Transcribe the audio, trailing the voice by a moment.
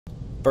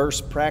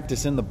First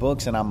practice in the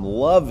books, and I'm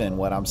loving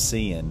what I'm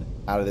seeing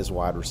out of this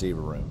wide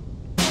receiver room.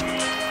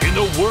 In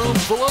the world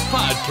full of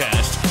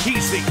podcasts,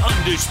 he's the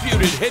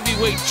undisputed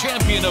heavyweight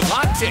champion of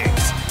hot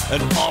takes, an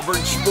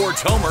Auburn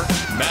sports homer,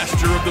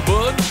 master of the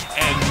book,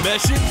 and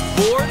message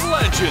board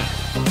legend.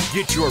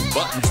 Get your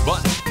buttons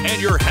buttoned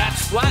and your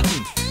hats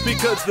flattened,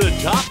 because the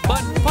Top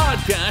Button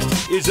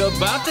Podcast is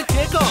about to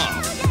kick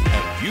off,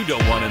 and you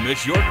don't want to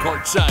miss your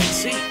courtside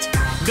seat.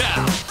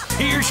 Now,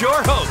 here's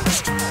your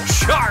host,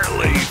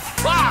 Charlie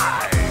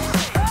 5.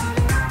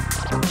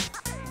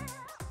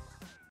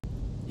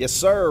 Yes,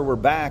 sir, we're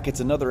back. It's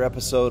another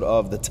episode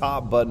of the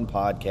Top Button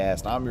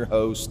Podcast. I'm your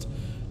host,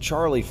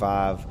 Charlie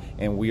 5,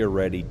 and we are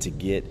ready to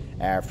get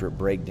after it,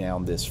 break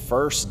down this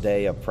first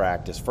day of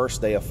practice,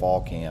 first day of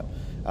fall camp,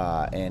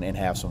 and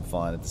have some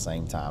fun at the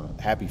same time.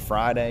 Happy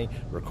Friday,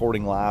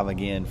 recording live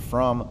again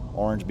from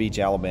Orange Beach,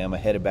 Alabama,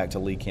 headed back to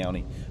Lee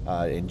County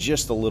in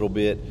just a little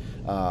bit,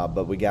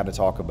 but we got to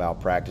talk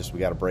about practice. We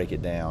got to break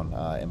it down,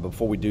 and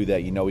before we do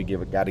that, we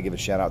got to give a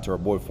shout out to our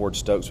boy Ford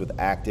Stokes with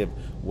Active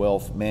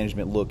Wealth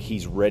Management. Look,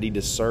 he's ready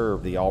to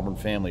serve the Auburn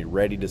family,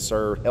 ready to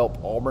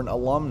help Auburn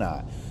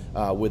alumni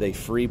with a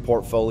free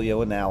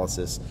portfolio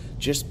analysis.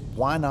 Just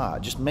why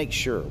not? Just make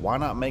sure. Why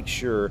not make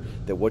sure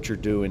that what you're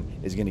doing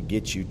is going to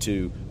get you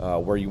to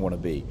where you want to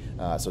be?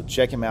 So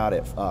check him out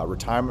at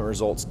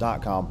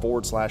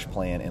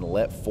retirementresults.com/plan and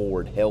let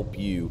Ford help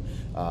you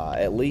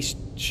at least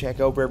check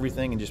over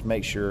everything and just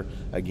make sure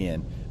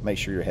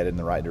you're headed in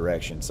the right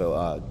direction.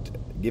 So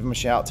give him a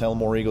shout, tell him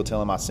War Eagle,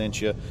 tell him I sent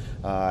you,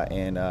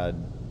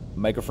 and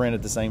make a friend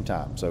at the same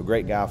time. So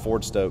great guy,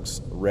 Ford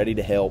Stokes, ready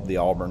to help the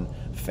Auburn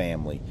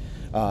family.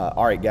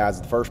 All right,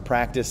 guys, the first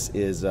practice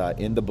is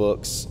in the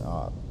books.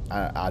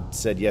 I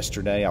said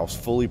yesterday I was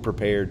fully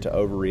prepared to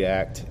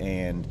overreact,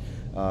 and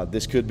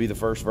this could be the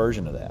first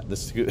version of that.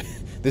 This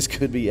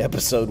could be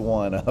episode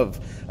 1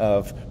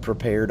 of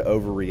prepared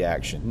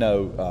overreaction.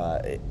 No,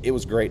 it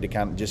was great to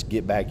kind of just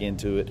get back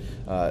into it,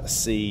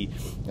 see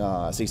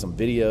some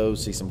videos,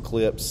 see some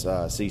clips,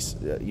 see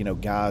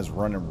guys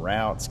running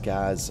routes,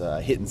 guys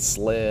hitting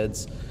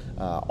sleds.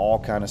 All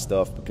kind of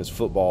stuff, because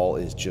football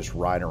is just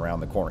right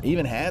around the corner.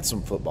 Even had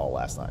some football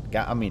last night.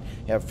 You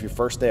have your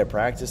first day of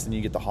practice, and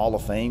you get the Hall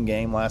of Fame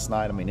game last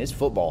night. I mean, it's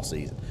football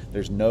season.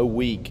 There's no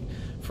week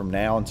from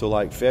now until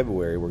like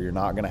February where you're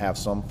not going to have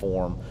some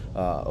form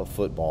of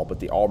football.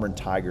 But the Auburn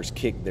Tigers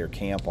kicked their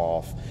camp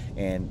off,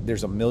 and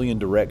there's a million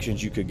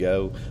directions you could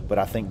go. But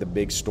I think the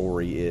big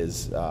story, at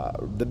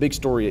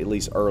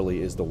least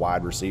early, is the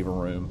wide receiver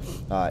room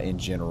in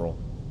general.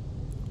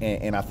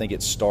 And I think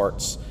it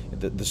starts,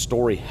 the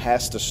story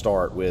has to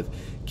start with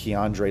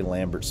Keandre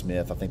Lambert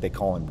Smith. I think they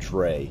call him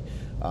Dre,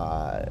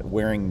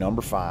 wearing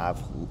number 5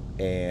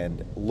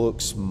 and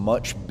looks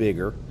much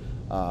bigger.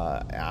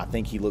 I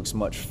think he looks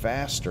much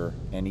faster,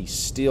 and he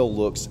still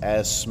looks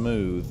as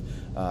smooth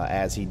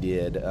as he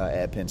did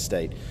at Penn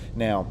State.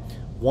 Now,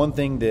 one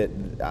thing that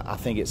I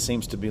think it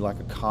seems to be like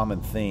a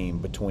common theme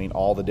between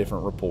all the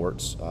different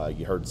reports,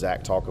 you heard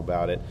Zach talk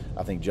about it,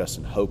 I think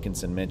Justin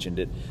Hokanson mentioned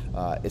it,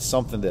 it's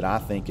something that I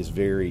think is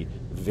very,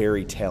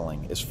 very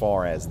telling as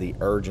far as the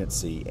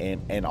urgency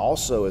and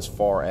also as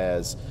far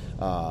as,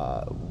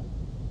 I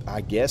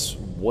guess,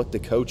 what the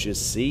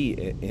coaches see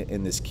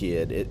in this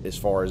kid as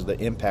far as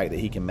the impact that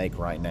he can make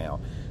right now.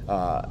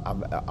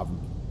 I've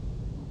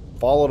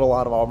followed a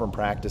lot of Auburn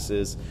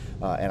practices,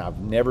 and I've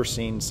never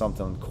seen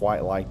something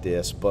quite like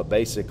this. But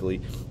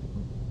basically,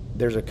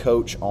 there's a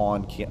coach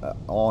on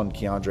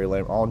Keandre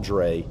Lambert, on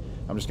Dre.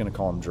 I'm just going to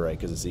call him Dre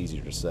because it's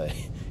easier to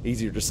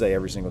say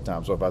every single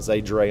time. So if I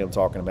say Dre, I'm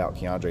talking about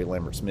Keandre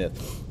Lambert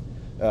Smith.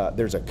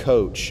 There's a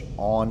coach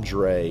on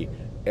Dre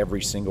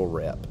every single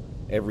rep,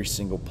 every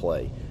single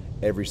play,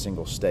 every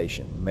single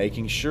station,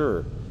 making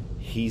sure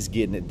he's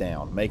getting it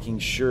down, making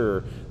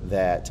sure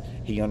that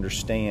he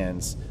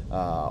understands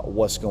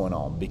what's going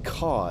on,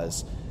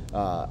 because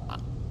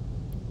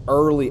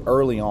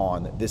early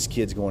on, this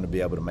kid's going to be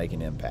able to make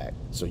an impact.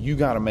 So you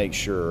got to make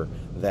sure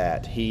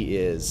that he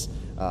is.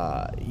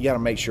 You got to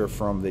make sure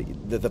from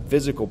the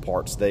physical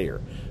parts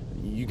there.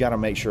 You got to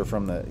make sure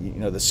from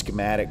the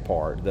schematic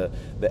part, the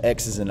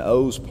X's and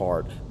O's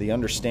part, the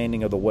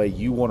understanding of the way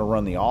you want to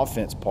run the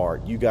offense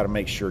part. You got to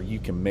make sure you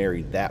can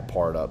marry that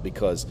part up,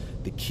 because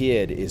the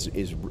kid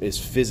is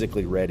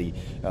physically ready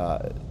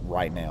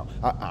right now.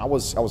 I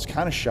was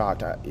kind of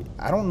shocked.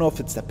 I don't know if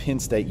it's the Penn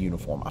State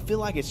uniform. I feel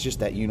like it's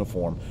just that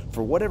uniform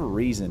for whatever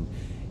reason.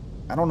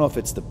 I don't know if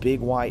it's the big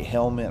white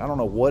helmet. I don't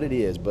know what it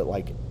is, but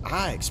like,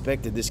 I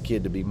expected this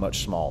kid to be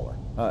much smaller.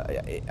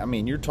 I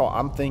mean,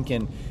 I'm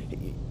thinking,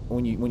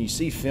 when you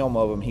see film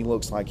of him, he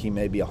looks like he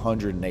may be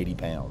 180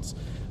 pounds.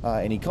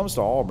 And he comes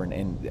to Auburn,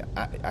 and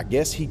I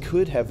guess he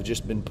could have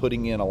just been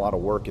putting in a lot of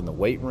work in the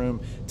weight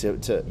room to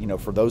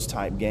for those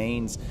type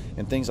gains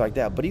and things like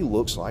that. But he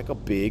looks like a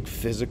big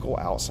physical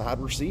outside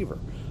receiver.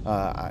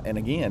 And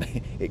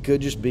again, it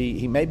could just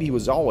be maybe he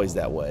was always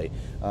that way,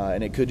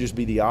 and it could just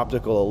be the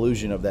optical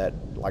illusion of that,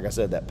 like I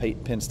said, that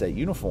Penn State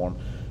uniform.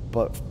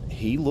 But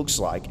he looks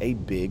like a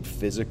big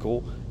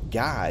physical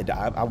guy.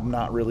 I'm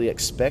not really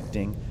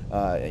expecting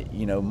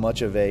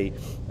much of a.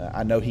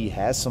 I know he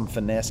has some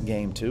finesse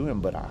game to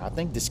him, but I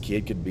think this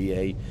kid could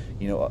be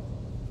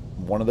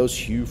one of those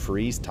Hugh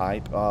Freeze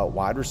type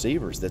wide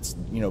receivers that's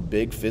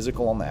big,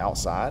 physical on the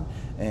outside,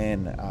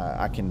 and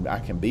I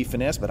can be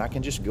finesse, but I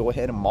can just go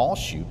ahead and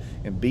moss you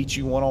and beat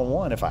you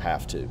one-on-one if I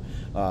have to.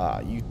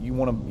 You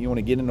want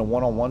to get in a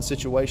one-on-one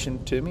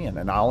situation to me,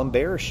 and I'll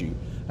embarrass you.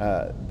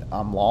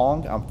 I'm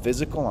long, I'm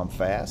physical, I'm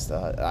fast.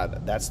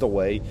 That's the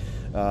way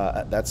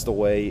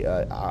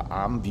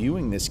I'm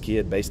viewing this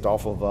kid based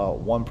off of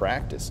one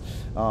practice.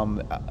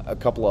 A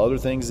couple of other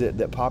things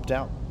that popped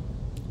out.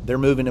 They're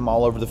moving him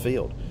all over the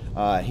field.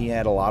 He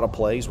had a lot of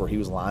plays where he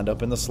was lined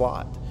up in the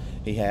slot.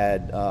 He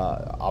had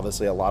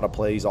obviously a lot of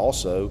plays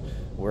also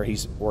where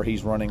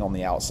he's running on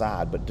the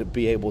outside. But to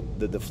be able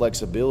the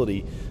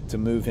flexibility to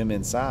move him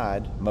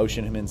inside,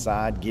 motion him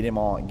inside, get him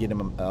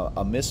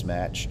a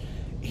mismatch.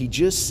 He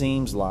just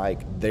seems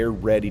like they're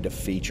ready to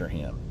feature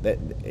him.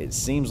 It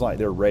seems like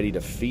they're ready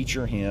to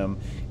feature him,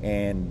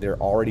 and they're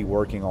already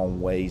working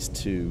on ways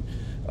to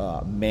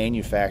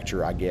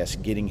manufacture, I guess,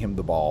 getting him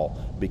the ball,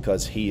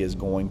 because he is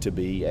going to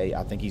be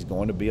I think he's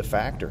going to be a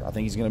factor. I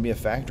think he's going to be a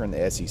factor in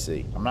the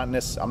SEC.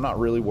 I'm not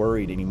really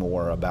worried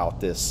anymore about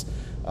this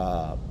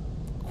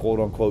quote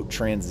unquote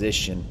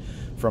transition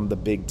from the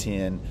Big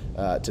Ten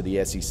to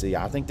the SEC.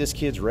 I think this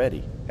kid's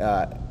ready.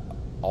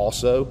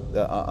 Also,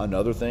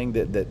 another thing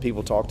that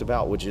people talked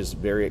about, which is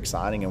very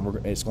exciting,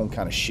 and it's going to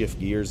kind of shift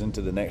gears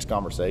into the next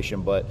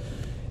conversation, but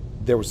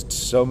there was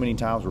so many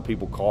times where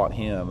people caught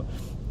him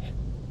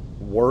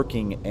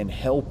working and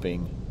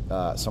helping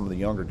some of the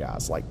younger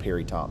guys like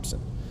Perry Thompson.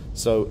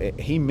 So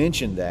he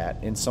mentioned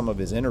that in some of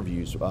his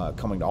interviews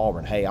coming to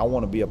Auburn. Hey, I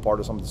want to be a part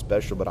of something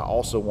special, but I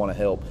also want to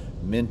help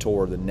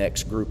mentor the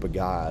next group of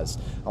guys.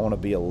 I want to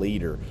be a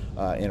leader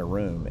in a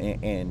room.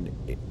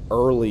 And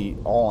early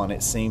on,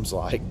 it seems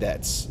like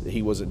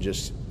he wasn't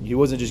just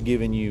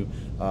giving you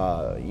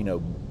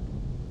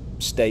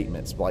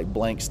statements, like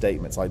blank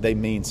statements, like they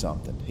mean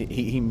something.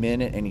 He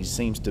meant it, and he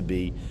seems to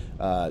be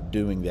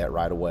doing that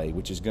right away,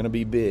 which is going to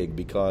be big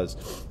because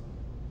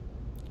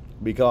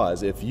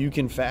if you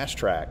can fast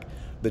track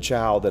the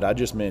child that I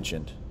just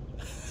mentioned,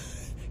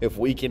 if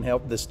we can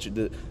help this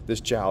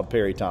child,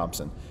 Perry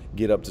Thompson,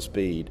 get up to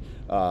speed,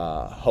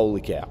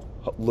 holy cow,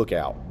 look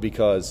out,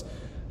 because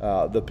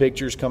the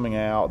pictures coming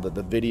out,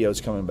 the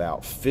videos coming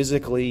about,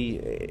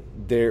 physically,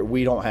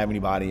 we don't have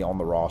anybody on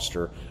the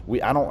roster.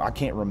 I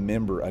can't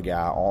remember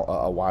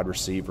a wide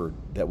receiver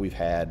that we've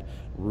had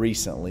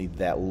recently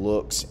that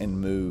looks and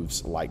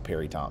moves like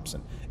Perry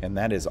Thompson, and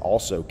that is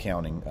also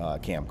counting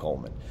Cam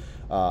Coleman.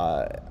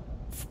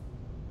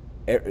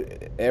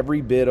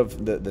 Every bit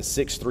of the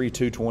 6'3",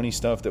 220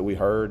 stuff that we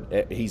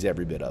heard, he's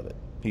every bit of it.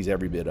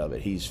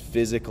 He's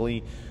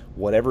physically,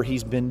 whatever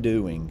he's been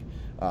doing,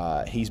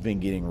 he's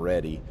been getting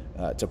ready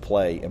to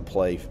play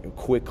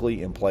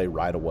quickly and play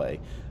right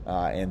away.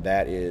 And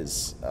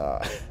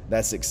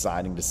that's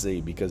exciting to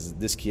see, because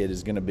this kid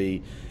is going to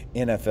be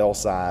NFL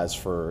size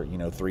for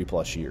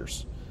 3+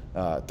 years.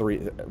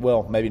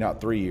 Maybe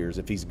not 3 years.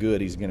 If he's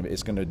good, it's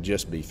going to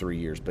just be 3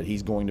 years. But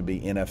he's going to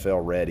be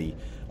NFL ready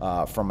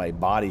from a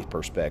body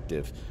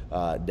perspective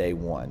day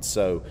one.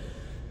 So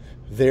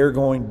they're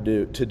going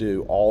to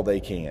do all they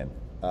can.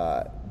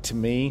 To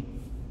me,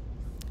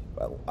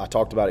 I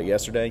talked about it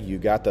yesterday. You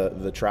got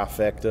the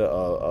trifecta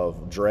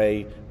of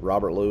Dre,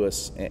 Robert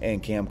Lewis,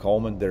 and Cam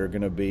Coleman that are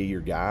going to be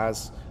your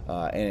guys.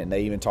 And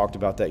they even talked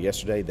about that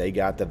yesterday. They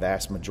got the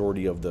vast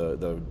majority of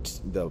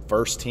the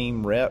first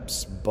team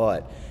reps.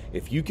 But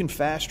if you can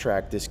fast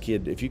track this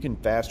kid, if you can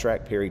fast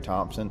track Perry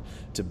Thompson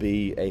to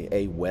be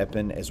a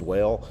weapon as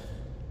well,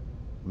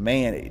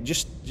 man,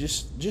 just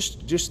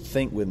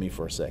think with me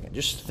for a second.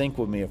 Just think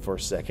with me for a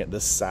second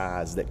the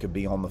size that could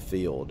be on the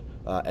field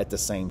at the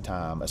same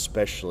time,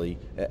 especially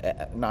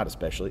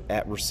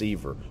at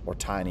receiver or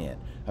tight end.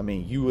 I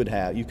mean,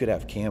 you could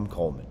have Cam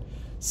Coleman,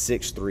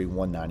 6'3",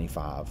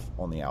 195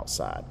 on the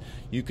outside.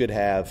 You could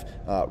have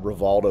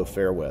Rivaldo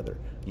Fairweather,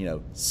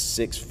 6'4",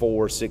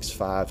 6'5",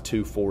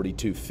 240,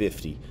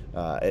 250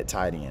 at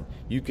tight end.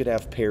 You could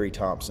have Perry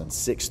Thompson,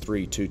 6'3",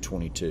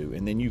 222.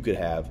 And then you could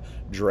have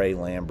Dre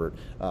Lambert,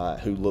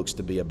 who looks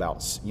to be about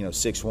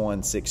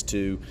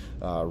 6'1",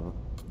 6'2",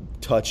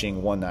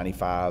 touching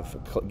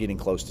 195, getting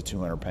close to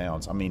 200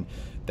 pounds. I mean,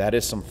 that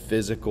is some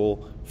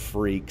physical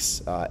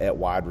freaks at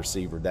wide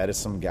receiver. That is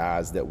some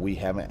guys that we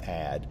haven't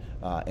had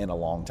in a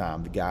long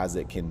time. The guys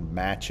that can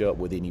match up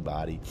with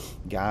anybody,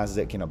 guys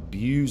that can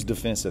abuse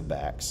defensive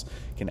backs,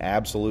 can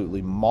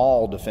absolutely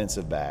maul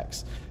defensive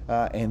backs,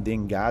 and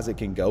then guys that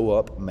can go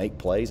up, make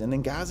plays, and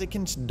then guys that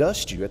can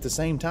dust you at the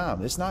same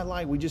time. It's not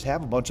like we just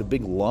have a bunch of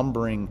big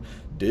lumbering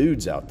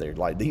dudes out there.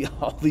 Like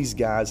all these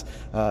guys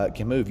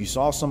can move. You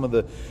saw some of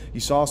the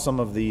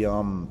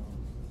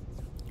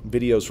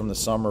videos from the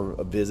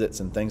summer visits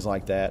and things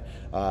like that.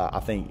 I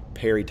think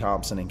Perry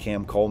Thompson and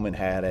Cam Coleman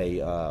had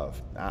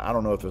I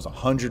don't know if it was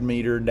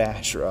 100-meter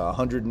dash or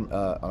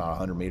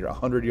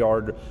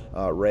 100-yard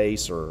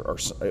race, or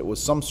it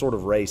was some sort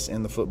of race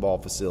in the football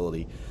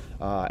facility,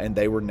 and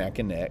they were neck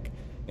and neck.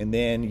 And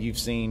then you've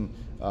seen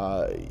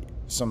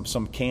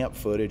some camp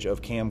footage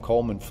of Cam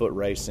Coleman foot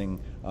racing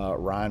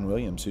Ryan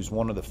Williams, who's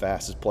one of the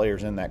fastest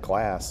players in that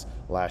class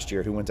last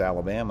year, who went to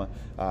Alabama,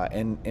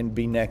 and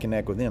be neck and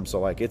neck with him. So,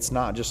 like, it's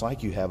not just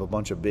like you have a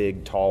bunch of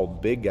big, tall,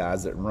 big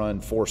guys that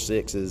run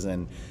 4.6s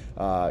and,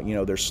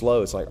 they're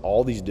slow. It's like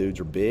all these dudes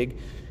are big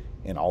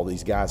and all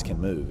these guys can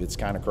move. It's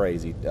kind of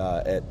crazy.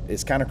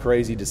 It's kind of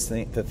crazy to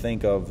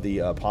think of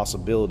the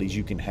possibilities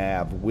you can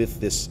have with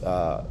this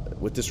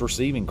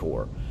receiving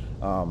core.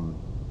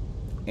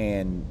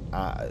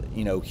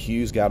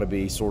 Hugh's got to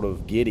be sort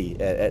of giddy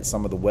at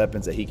some of the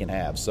weapons that he can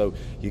have. So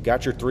you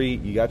got your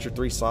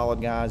three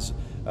solid guys.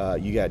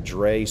 You got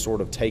Dre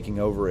sort of taking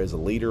over as a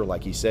leader,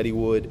 like he said he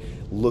would,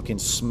 looking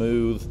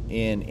smooth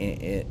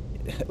in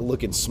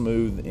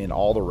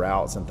all the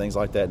routes and things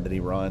like that he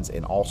runs,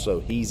 and also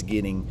he's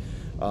getting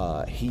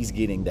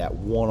that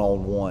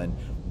one-on-one,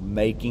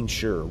 making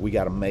sure we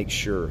got to make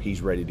sure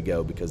he's ready to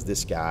go, because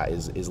this guy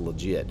is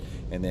legit.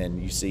 And then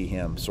you see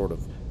him sort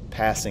of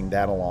passing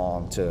that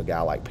along to a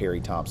guy like Perry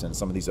Thompson,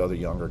 some of these other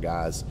younger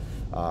guys.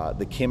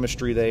 The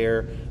chemistry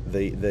there,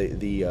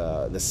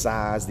 the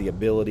size, the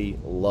ability,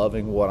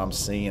 loving what I'm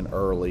seeing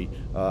early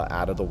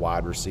out of the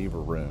wide receiver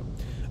room.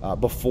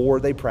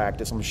 Before they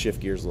practiced, I'm going to shift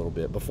gears a little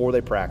bit. Before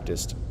they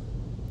practiced,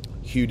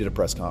 Hugh did a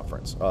press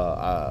conference,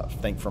 I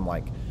think from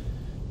like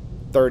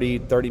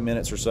 30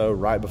 minutes or so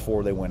right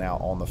before they went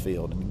out on the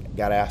field, and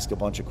got asked a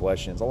bunch of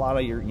questions, a lot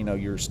of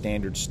your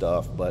standard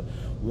stuff. But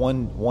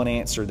one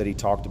answer that he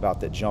talked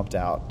about that jumped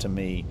out to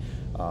me,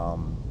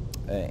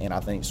 and I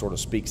think sort of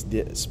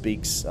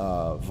speaks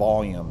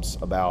volumes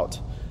about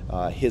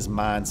his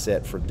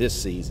mindset for this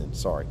season.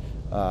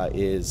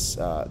 Is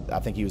I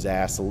think he was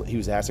asked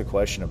a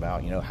question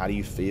about, how do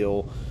you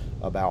feel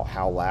about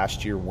how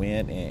last year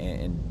went,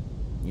 and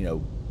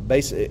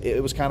basically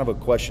it was kind of a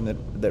question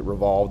that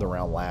revolved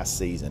around last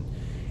season.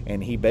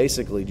 And he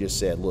basically just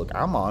said, look, I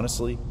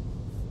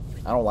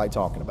don't like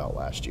talking about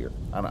last year.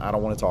 I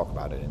don't want to talk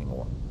about it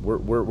anymore.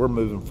 We're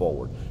moving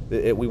forward.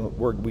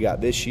 We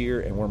got this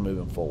year, and we're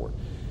moving forward.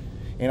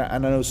 And I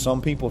know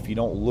some people, if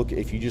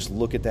you just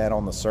look at that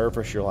on the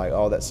surface, you're like,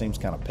 oh, that seems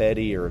kind of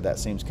petty, or that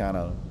seems kind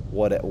of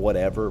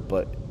whatever.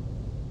 But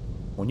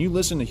when you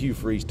listen to Hugh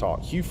Freeze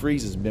talk, Hugh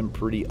Freeze has been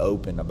pretty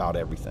open about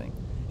everything.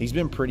 He's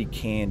been pretty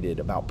candid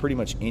about pretty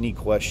much any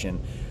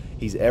question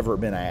he's ever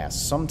been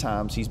asked.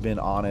 Sometimes he's been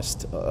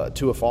honest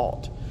to a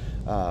fault,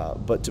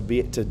 but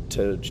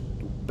to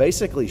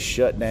basically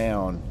shut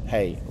down,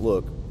 hey,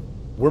 look,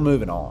 we're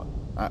moving on.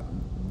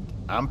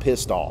 I'm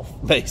pissed off,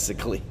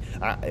 basically.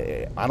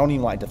 I don't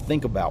even like to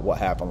think about what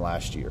happened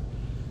last year,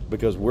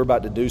 because we're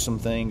about to do some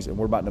things and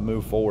we're about to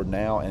move forward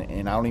now,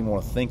 and I don't even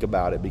want to think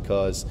about it,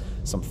 because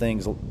some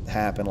things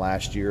happened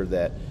last year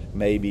that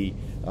maybe,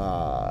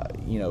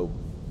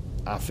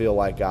 I feel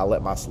like I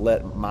let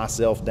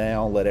myself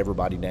down, let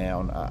everybody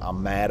down.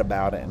 I'm mad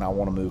about it, and I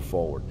want to move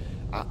forward.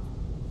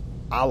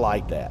 I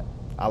like that.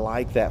 I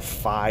like that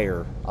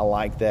fire. I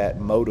like that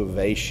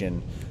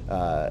motivation.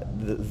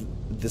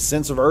 The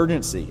sense of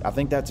urgency. I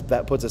think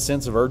that puts a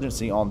sense of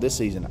urgency on this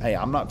season. Hey,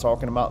 I'm not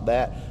talking about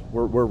that.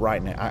 We're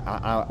right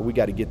now. We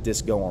got to get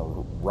this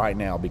going right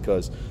now,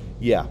 because,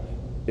 yeah,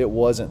 it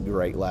wasn't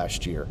great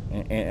last year,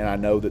 and I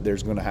know that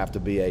there's going to have to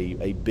be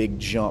a big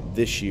jump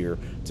this year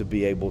to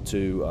be able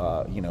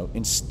to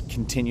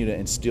continue to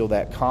instill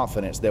that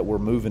confidence that we're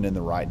moving in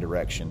the right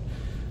direction.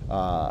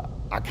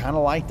 I kind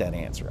of like that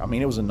answer. I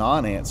mean, it was a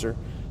non-answer,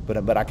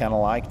 but I kind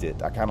of liked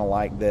it. I kind of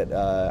like that.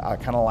 I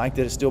kind of like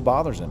that it still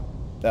bothers him.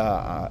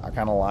 I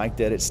kind of like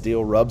that it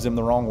still rubs him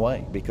the wrong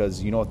way,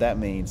 because you know what that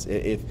means.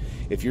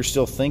 If you're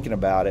still thinking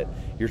about it,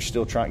 you're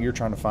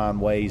trying to find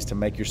ways to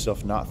make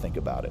yourself not think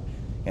about it.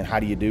 And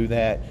how do you do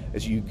that?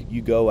 Is you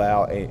go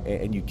out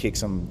and you kick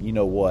some,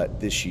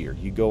 this year.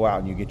 You go out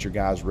and you get your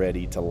guys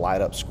ready to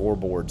light up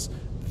scoreboards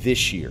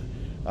this year,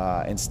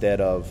 instead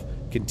of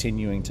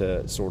continuing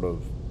to sort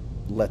of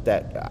let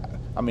that.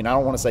 I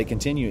don't want to say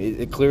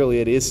continue. Clearly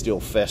it is still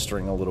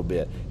festering a little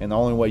bit, and the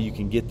only way you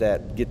can get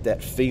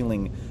that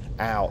feeling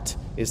out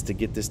is to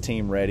get this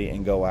team ready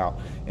and go out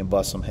and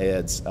bust some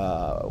heads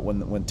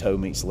when toe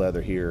meets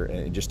leather here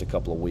in just a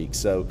couple of weeks.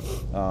 So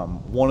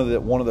one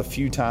of the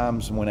few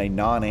times when a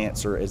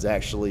non-answer is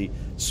actually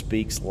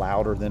speaks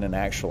louder than an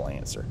actual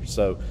answer.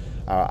 So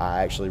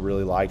I actually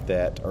really liked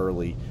that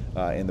early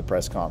in the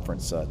press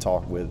conference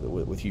talk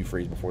with Hugh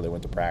Freeze before they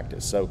went to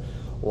practice. So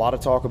a lot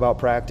of talk about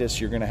practice.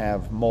 You're going to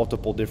have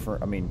multiple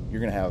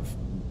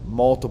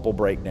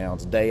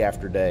breakdowns day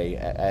after day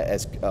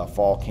as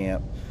fall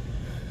camp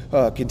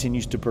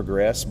continues to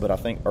progress. But I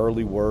think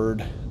early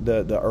word,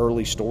 the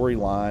early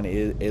storyline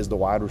is the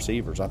wide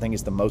receivers. I think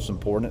it's the most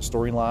important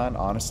storyline,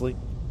 honestly,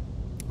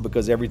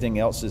 because everything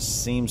else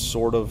seems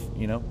sort of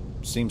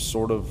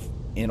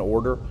in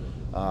order.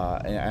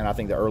 And I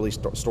think the early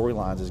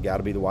storylines has got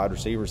to be the wide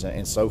receivers.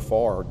 And so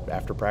far,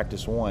 after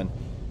practice one,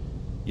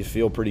 you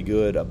feel pretty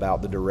good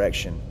about the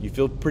direction. You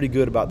feel pretty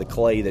good about the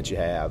clay that you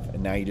have,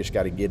 and now you just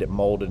got to get it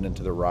molded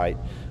into the right,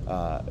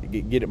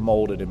 get it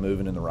molded and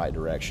moving in the right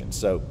direction.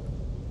 So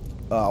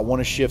I want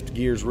to shift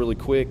gears really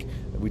quick.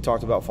 We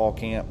talked about fall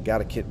camp.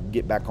 Got to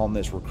get back on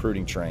this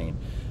recruiting train.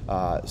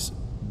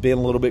 Been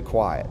a little bit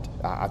quiet.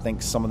 I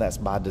think some of that's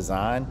by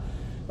design.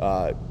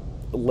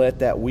 Let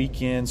that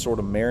weekend sort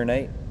of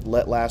marinate.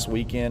 Let last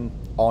weekend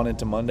on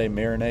into Monday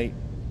marinate.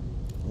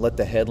 Let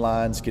the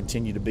headlines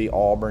continue to be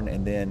Auburn,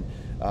 and then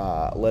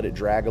let it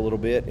drag a little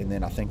bit, and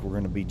then I think we're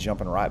going to be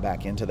jumping right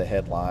back into the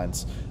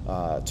headlines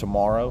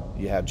tomorrow.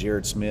 You have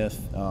Jared Smith.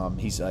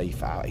 He's a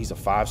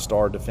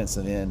 5-star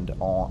defensive end,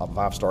 on a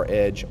 5-star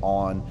edge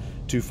on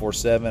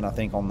 247. I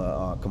think on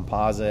the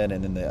composite,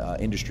 and then the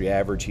industry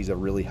average, he's a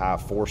really high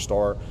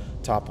 4-star,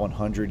 top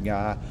 100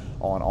 guy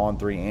on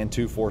 3 and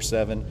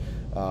 247.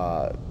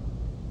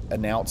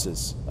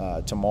 Announces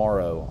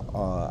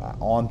tomorrow.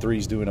 On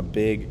 3's doing a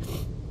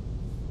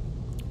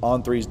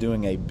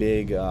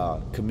big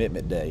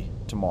commitment day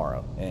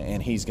tomorrow,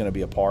 and he's going to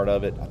be a part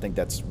of it. I think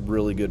that's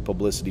really good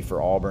publicity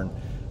for Auburn.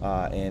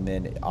 And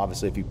then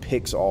obviously if he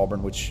picks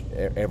Auburn, which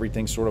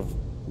everything's sort of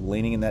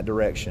leaning in that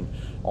direction,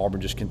 Auburn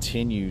just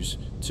continues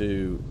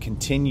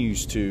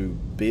to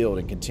build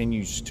and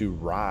continues to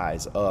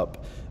rise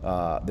up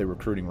the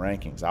recruiting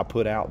rankings. I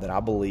put out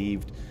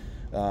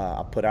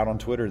on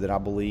Twitter that I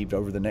believed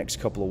over the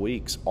next couple of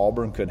weeks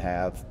Auburn could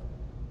have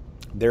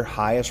their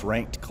highest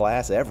ranked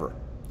class ever.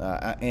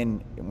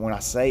 And when I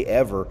say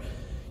ever,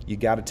 you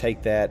got to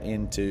take that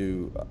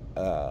into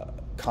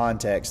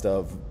context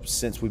of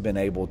since we've been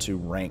able to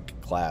rank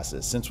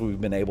classes, since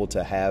we've been able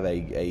to have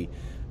a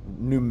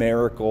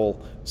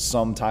numerical,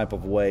 some type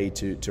of way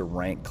to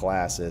rank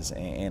classes.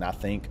 And I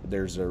think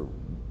there's a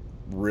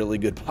really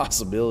good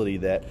possibility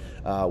that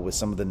with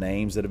some of the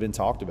names that have been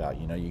talked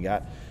about, you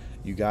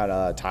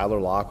got Tyler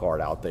Lockhart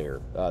out there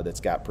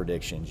that's got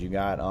predictions. You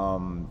got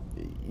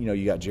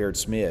Jared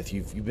Smith.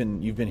 You've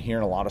been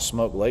hearing a lot of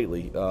smoke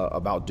lately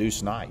about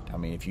Deuce Knight. I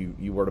mean, if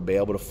you were to be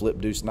able to flip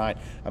Deuce Knight,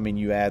 I mean,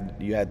 you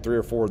had 3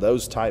 or 4 of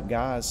those type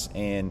guys,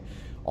 and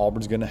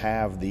Auburn's going to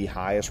have the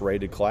highest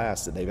rated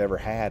class that they've ever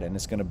had, and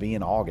it's going to be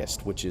in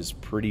August, which is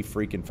pretty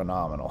freaking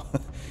phenomenal.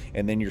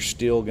 And then you're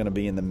still going to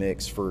be in the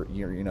mix for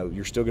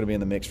you're still going to be in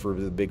the mix for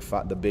the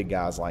big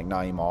guys like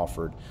Naeem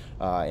Alford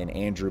and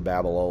Andrew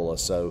Babalola.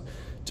 So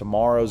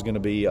tomorrow's going to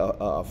be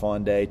a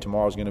fun day.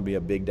 Tomorrow's going to be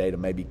a big day to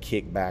maybe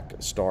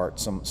start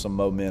some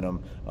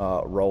momentum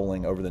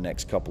rolling over the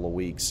next couple of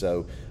weeks.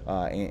 So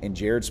and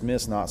Jared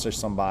Smith's not just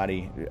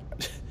somebody.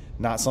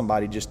 Not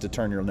somebody just to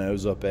turn your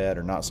nose up at,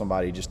 or not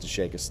somebody just to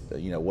shake us,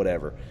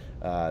 whatever.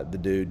 The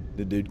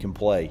dude can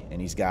play, and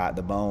he's got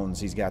the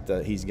bones, he's got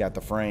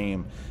the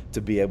frame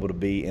to be able to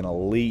be an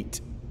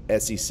elite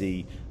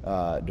SEC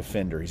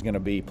defender. He's going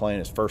to be playing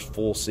his first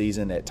full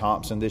season at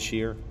Thompson this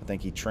year. I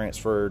think he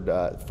transferred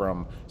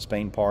from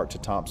Spain Park to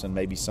Thompson,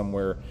 maybe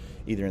somewhere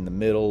either in the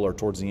middle or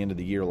towards the end of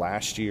the year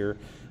last year.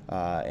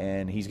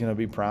 And he's going to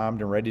be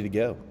primed and ready to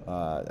go.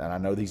 And I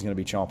know that he's going to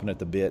be chomping at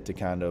the bit to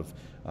kind of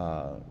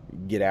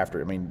get after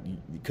it. I mean,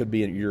 it could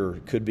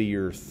be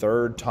your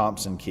third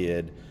Thompson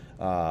kid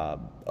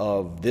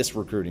of this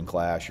recruiting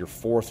class, your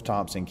 4th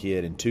Thompson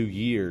kid in 2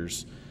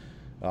 years.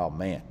 Oh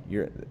man,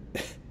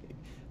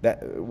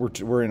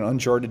 we're in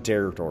uncharted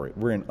territory.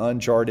 We're in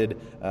uncharted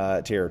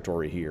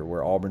territory here,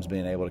 where Auburn's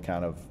been able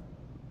to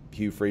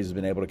Hugh Freeze has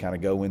been able to kind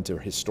of go into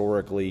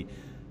historically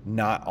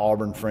not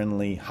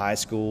Auburn-friendly high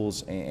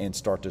schools and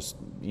start to,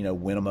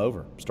 win them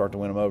over.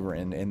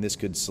 And this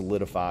could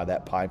solidify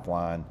that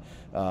pipeline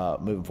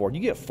moving forward.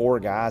 You get 4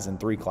 guys in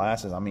 3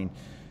 classes. I mean,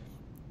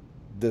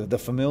 the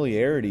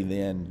familiarity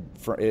then,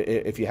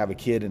 if you have a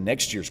kid in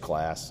next year's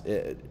class,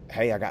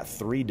 hey, I got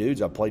 3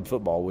 dudes I played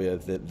football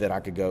with that I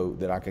could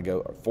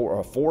go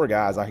 4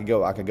 guys I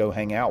could go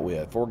hang out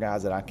with, 4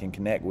 guys that I can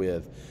connect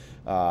with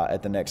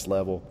at the next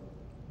level.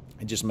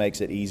 It just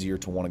makes it easier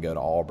to want to go to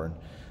Auburn.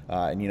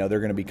 And they're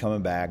going to be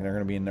coming back, and they're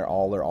going to be in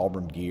all their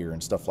Auburn gear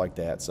and stuff like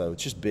that. So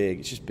it's just big.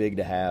 It's just big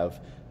to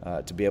have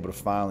to be able to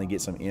finally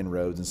get some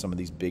inroads in some of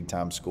these big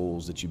time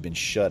schools that you've been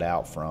shut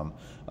out from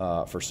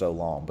for so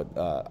long.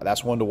 But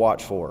that's one to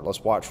watch for.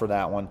 Let's watch for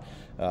that one.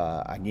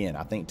 Again,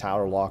 I think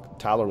Tyler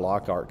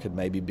Lockhart could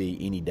maybe be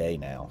any day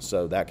now.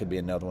 So that could be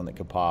another one that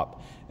could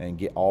pop and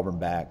get Auburn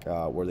back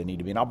where they need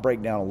to be. And I'll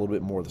break down a little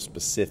bit more of the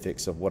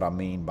specifics of what I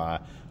mean by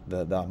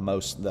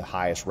the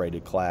highest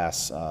rated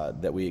class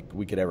that we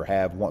could ever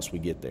have once we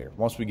get there.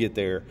 Once we get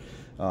there,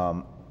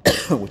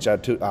 which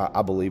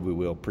I believe we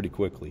will pretty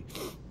quickly.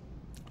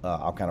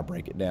 I'll kind of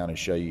break it down and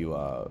show you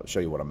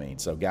what I mean.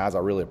 So, guys, I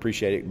really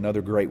appreciate it.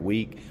 Another great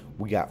week.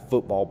 We got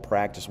football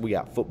practice. We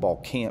got football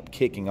camp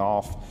kicking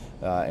off,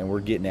 and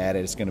we're getting at it.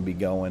 It's going to be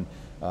going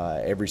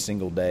every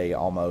single day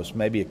almost,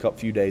 maybe a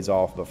few days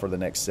off, but for the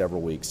next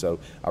several weeks. So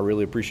I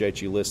really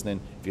appreciate you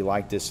listening. If you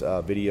like this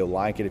video,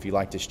 like it. If you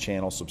like this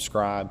channel,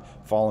 subscribe.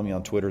 Follow me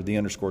on Twitter,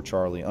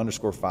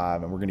 _Charlie_5,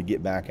 and we're going to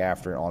get back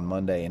after it on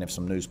Monday. And if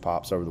some news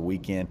pops over the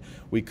weekend,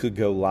 we could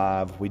go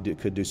live. We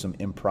could do some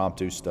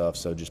impromptu stuff,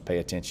 so just pay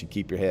attention.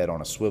 Keep your head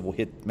on a swivel.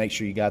 Make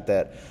sure you got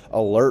that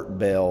alert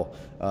bell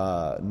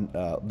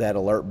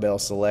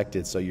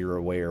selected, so you're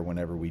aware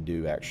whenever we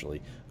do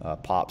actually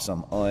pop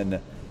some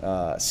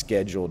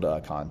unscheduled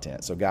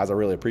content. So guys, I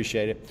really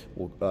appreciate it.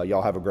 Well,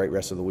 y'all have a great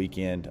rest of the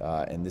weekend,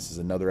 and this is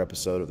another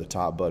episode of the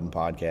Top Buddin'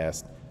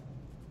 Podcast.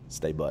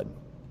 Stay buddin'.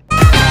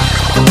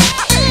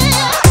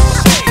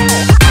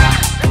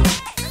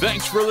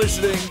 Thanks for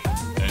listening,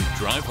 and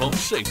drive home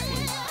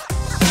safely.